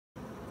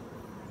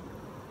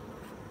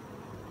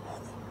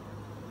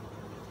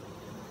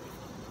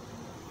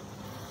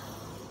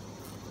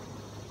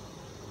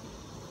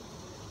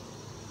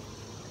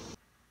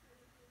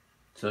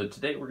So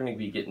today we're going to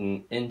be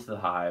getting into the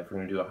hive. We're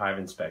going to do a hive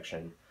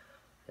inspection.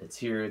 It's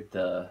here at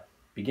the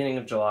beginning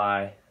of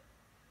July,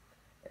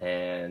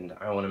 and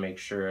I want to make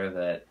sure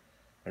that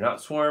they're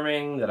not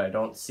swarming, that I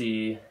don't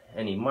see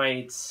any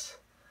mites,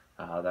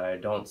 that I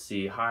don't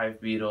see hive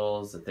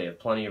beetles, that they have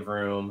plenty of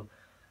room.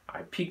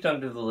 I peeked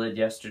under the lid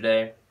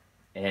yesterday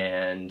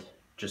and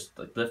just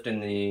like lifting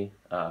the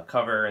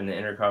cover and the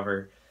inner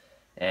cover,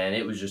 and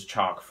it was just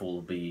chock full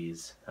of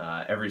bees.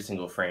 Every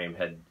single frame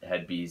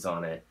had bees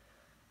on it.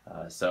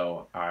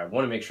 So I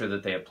want to make sure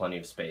that they have plenty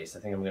of space. I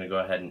think I'm going to go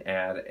ahead and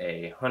add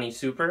a honey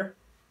super.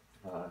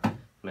 I'm going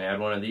to add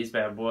one of these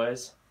bad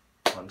boys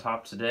on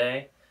top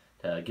today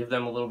to give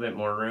them a little bit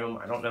more room.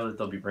 I don't know that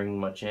they'll be bringing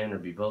much in or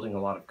be building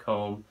a lot of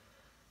comb,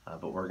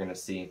 but we're going to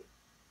see.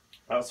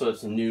 I also have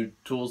some new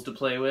tools to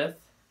play with.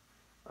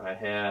 I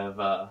have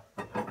a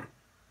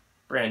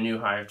brand new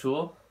hive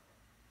tool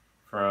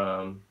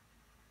from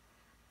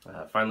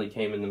finally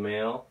came in the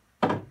mail,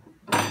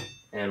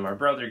 and my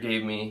brother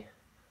gave me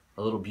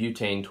a little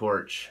butane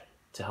torch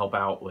to help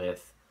out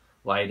with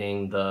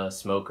lighting the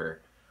smoker.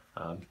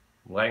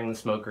 Lighting the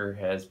smoker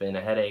has been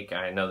a headache.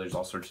 I know there's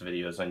all sorts of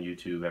videos on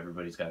YouTube.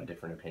 Everybody's got a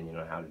different opinion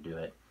on how to do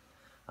it.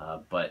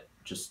 But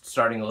just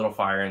starting a little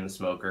fire in the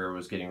smoker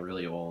was getting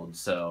really old,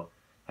 so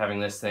having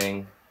this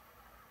thing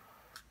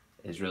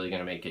is really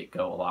going to make it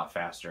go a lot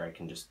faster. I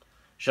can just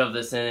shove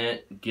this in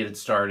it, get it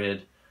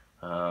started,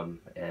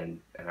 and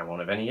I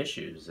won't have any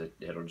issues.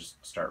 It'll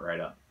just start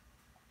right up.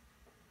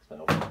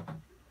 So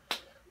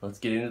let's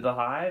get into the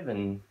hive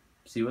and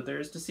see what there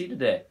is to see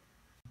today.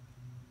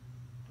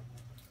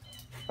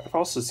 I've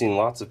also seen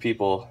lots of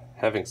people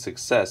having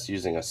success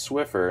using a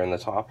Swiffer in the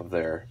top of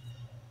their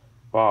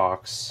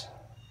box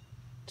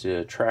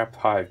to trap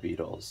hive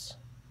beetles.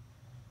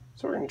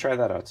 So we're going to try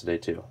that out today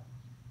too.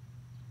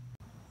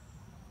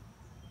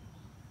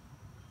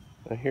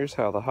 Now here's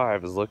how the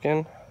hive is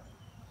looking.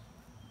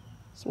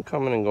 Some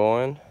coming and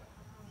going.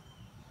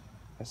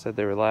 I said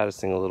they were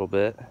latticing a little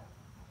bit.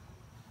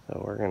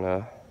 So we're going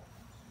to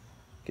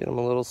get them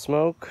a little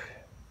smoke,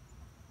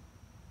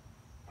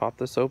 pop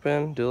this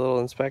open, do a little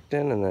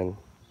inspecting, and then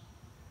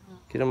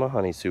get them a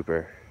honey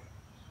super.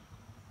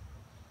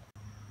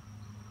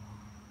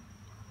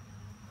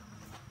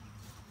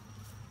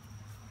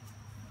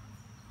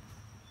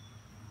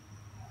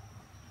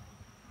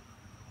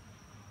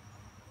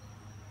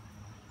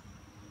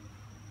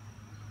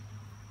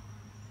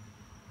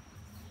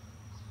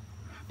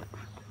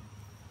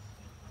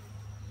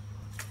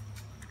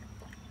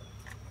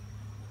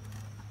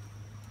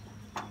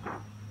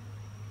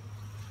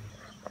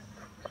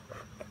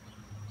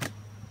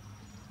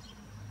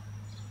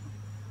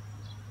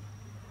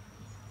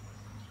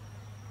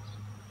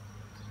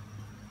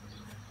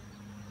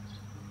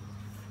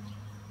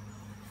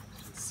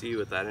 See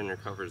what that inner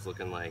cover is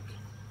looking like.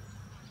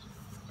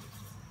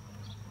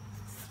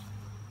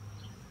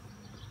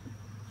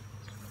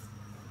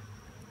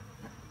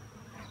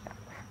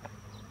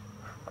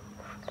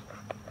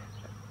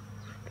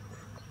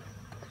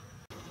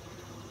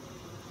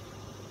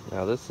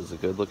 Now this is a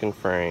good looking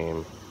frame.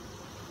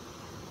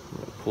 I'm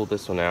gonna pull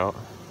this one out.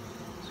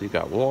 So you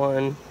got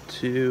 1,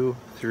 2,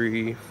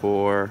 3,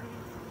 4,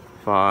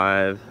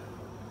 5,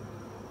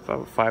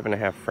 about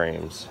 5.5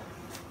 frames.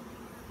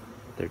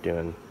 They're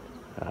doing.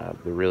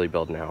 They're really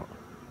building out.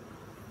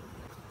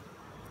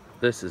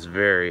 This is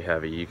very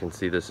heavy. You can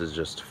see this is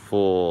just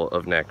full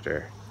of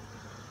nectar.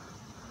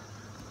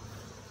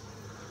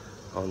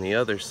 On the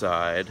other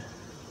side,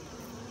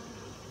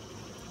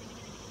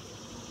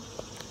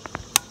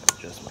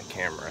 adjust my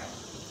camera,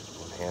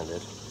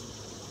 one-handed.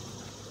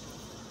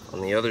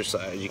 On the other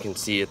side, you can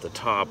see at the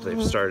top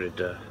they've started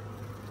to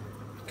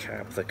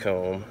cap the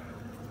comb.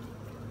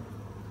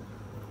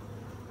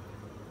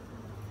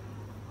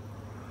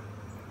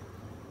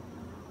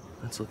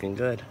 That's looking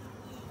good.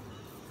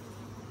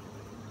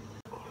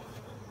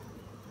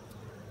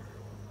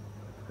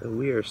 And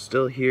we are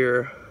still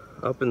here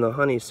up in the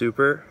honey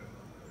super,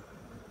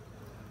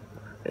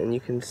 and you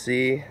can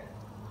see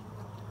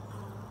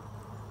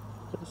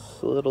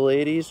this little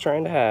lady's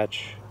trying to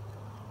hatch.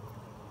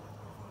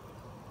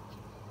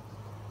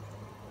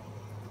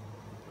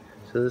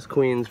 So this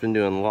queen's been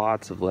doing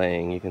lots of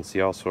laying. You can see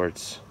all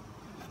sorts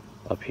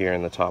up here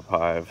in the top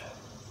hive.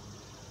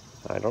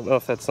 I don't know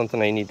if that's something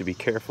I need to be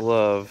careful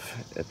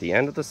of at the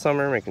end of the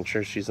summer, making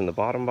sure she's in the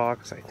bottom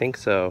box. I think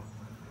so.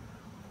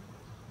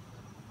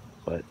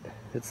 But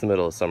it's the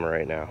middle of summer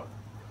right now.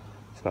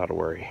 It's not a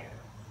worry.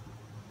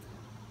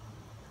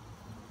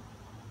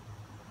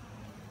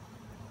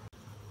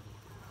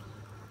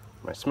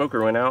 My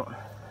smoker went out.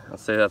 I'll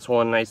say that's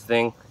one nice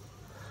thing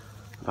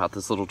about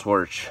this little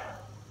torch,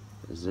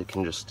 is it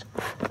can just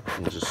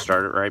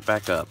start it right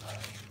back up.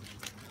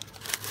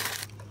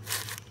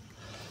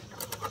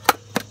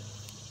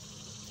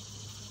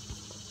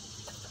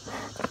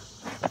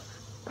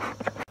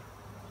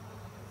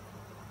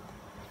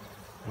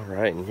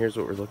 Alright, and here's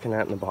what we're looking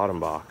at in the bottom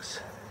box.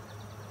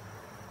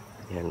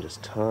 Again,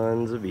 just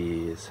tons of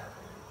bees.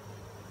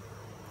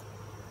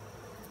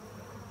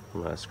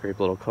 I'm going to scrape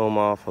a little comb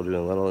off while doing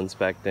a little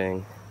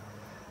inspecting.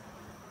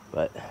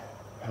 But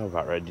I'm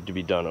about ready to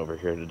be done over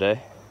here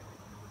today.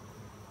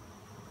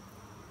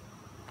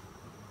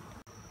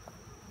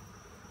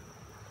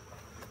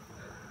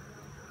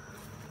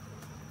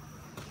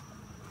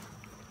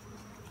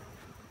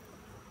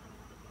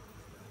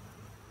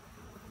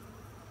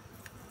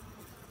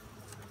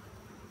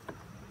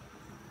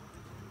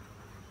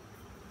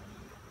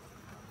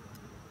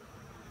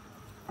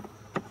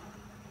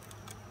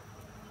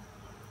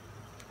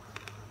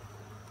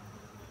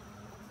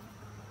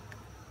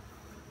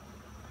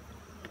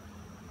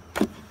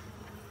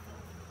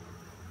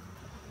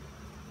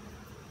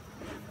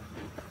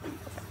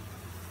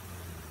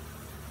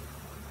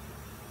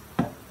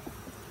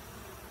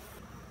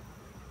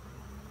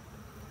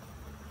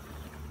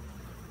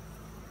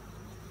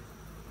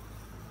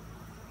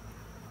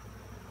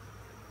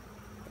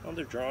 Well,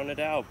 they're drawing it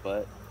out,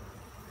 but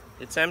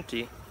it's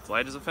empty. It's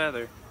light as a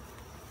feather.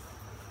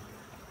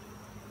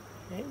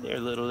 Hey there,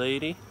 little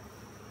lady.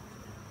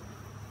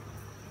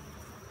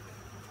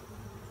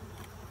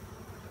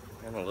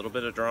 And a little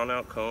bit of drawn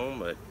out comb,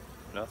 but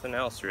nothing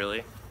else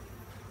really.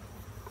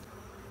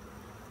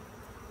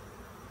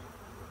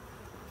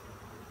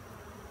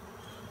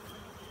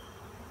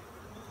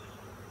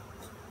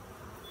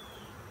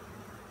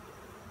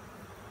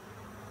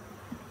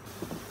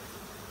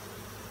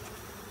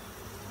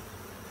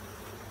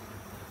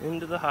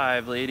 Into the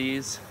hive,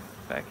 ladies.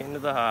 Back into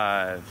the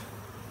hive.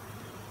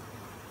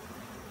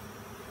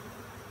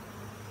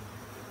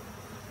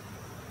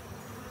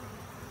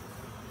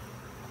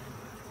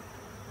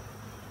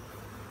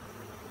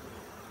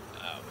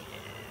 Oh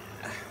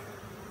yeah.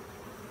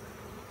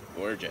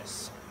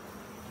 Gorgeous.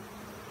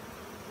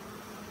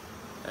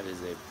 That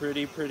is a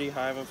pretty, pretty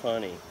hive of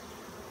honey.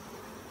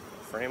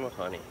 A frame of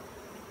honey.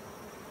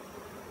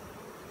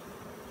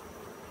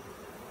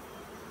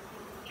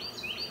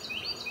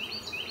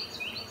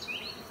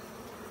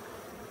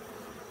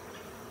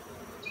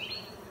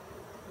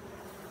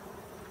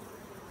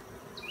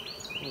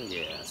 Oh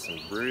yeah, some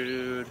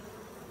brood.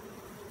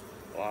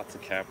 Lots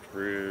of capped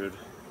brood.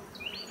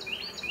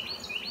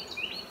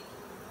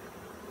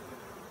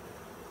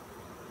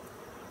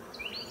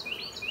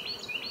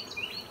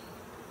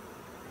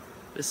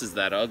 This is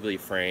that ugly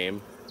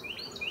frame.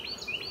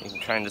 You can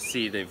kind of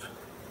see they've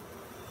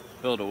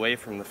built away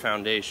from the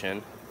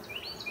foundation.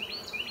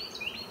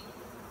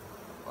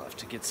 I'll have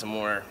to get some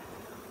more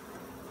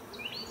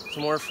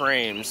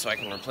frames so I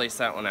can replace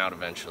that one out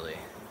eventually.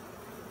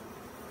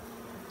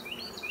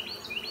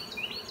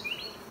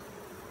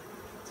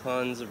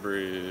 Tons of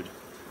brood.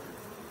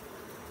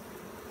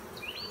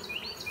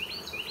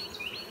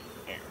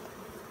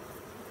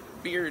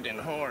 Beard and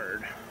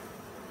hard.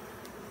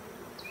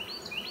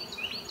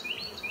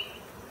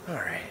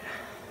 Alright,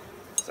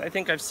 so I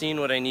think I've seen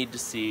what I need to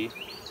see.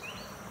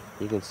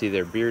 You can see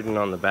they're bearding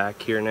on the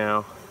back here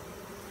now.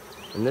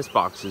 And this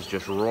box is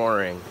just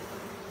roaring.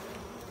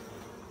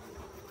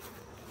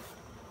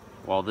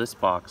 While this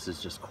box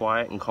is just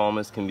quiet and calm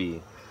as can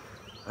be.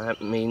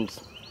 That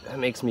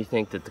makes me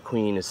think that the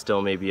queen is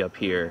still maybe up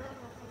here.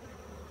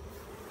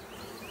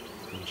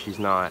 And she's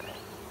not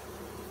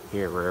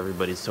here where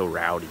everybody's so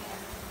rowdy.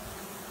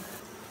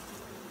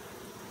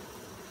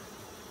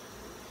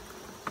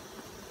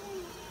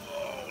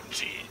 Oh,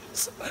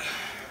 jeez.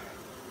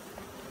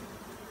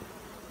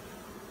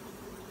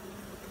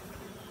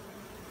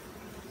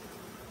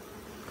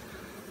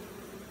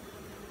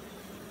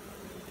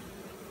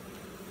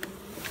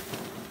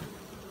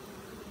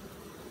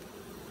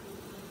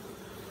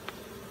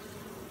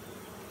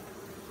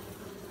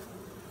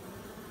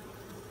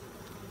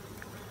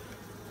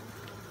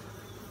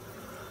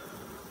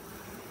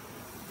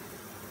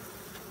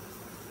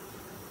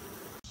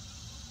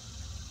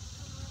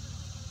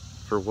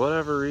 For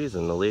whatever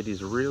reason, the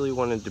ladies really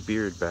wanted to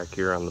beard back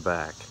here on the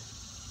back.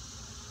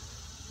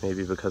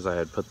 Maybe because I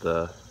had put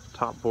the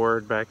top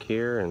board back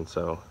here, and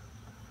so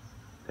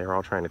they were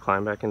all trying to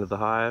climb back into the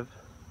hive.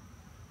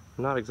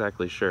 I'm not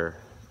exactly sure.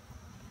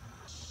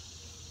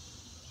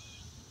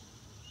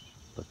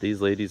 But these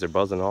ladies are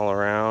buzzing all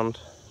around.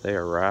 They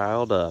are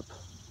riled up.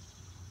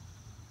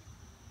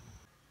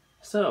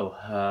 So,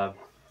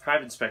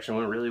 hive inspection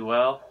went really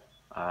well.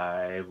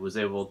 I was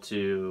able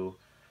to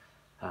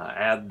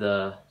add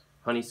the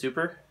honey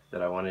super that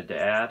I wanted to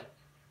add.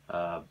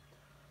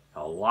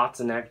 Lots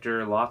of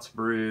nectar, lots of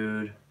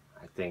brood.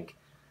 I think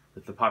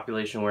with the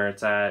population where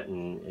it's at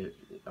and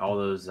all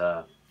those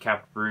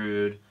capped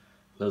brood,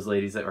 those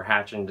ladies that were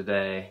hatching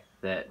today,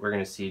 that we're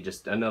going to see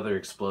just another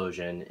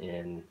explosion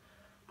in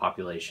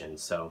population.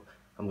 So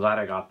I'm glad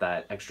I got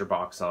that extra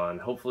box on.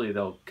 Hopefully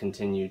they'll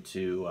continue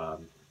to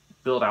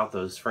build out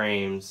those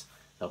frames.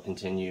 They'll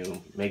continue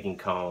making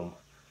comb.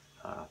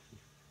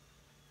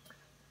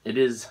 It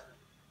is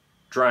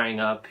drying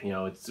up, you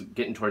know, it's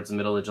getting towards the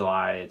middle of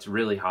July, it's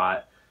really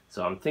hot,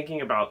 so I'm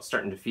thinking about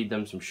starting to feed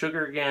them some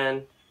sugar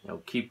again, you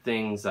know, keep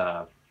things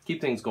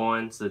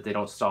going so that they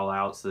don't stall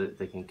out, so that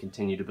they can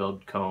continue to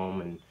build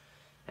comb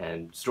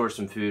and store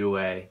some food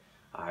away.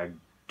 I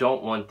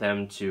don't want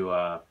them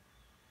to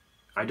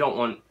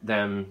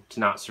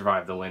not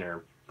survive the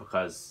winter,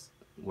 because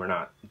we're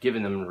not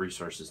giving them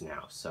resources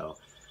now. So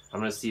I'm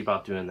going to see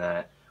about doing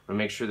that. I'm going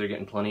to make sure they're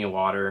getting plenty of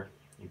water.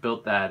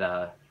 Built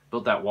that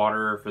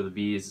water for the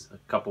bees a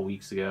couple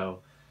weeks ago,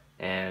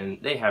 and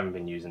they haven't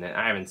been using it.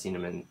 I haven't seen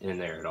them in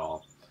there at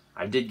all.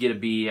 I did get a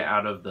bee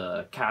out of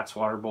the cat's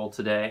water bowl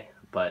today,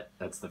 but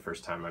that's the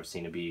first time I've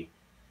seen a bee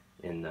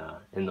in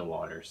the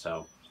water.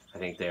 So I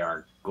think they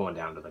are going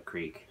down to the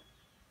creek.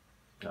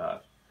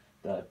 The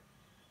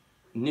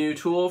new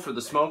tool for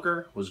the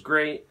smoker was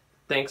great.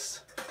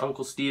 Thanks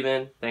Uncle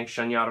Steven. Thanks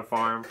Shanyata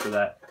Farm for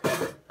that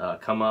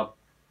come up.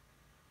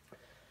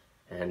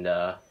 And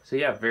so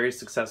yeah, very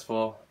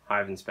successful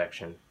hive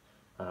inspection.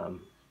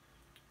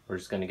 We're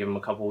just going to give them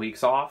a couple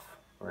weeks off.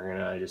 We're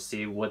going to just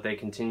see what they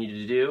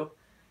continue to do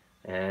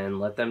and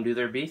let them do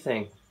their bee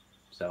thing.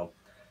 So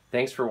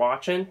thanks for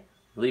watching.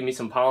 Leave me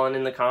some pollen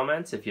in the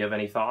comments if you have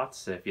any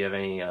thoughts, if you have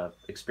any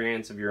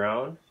experience of your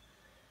own,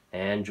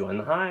 and join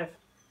the hive.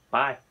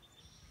 Bye.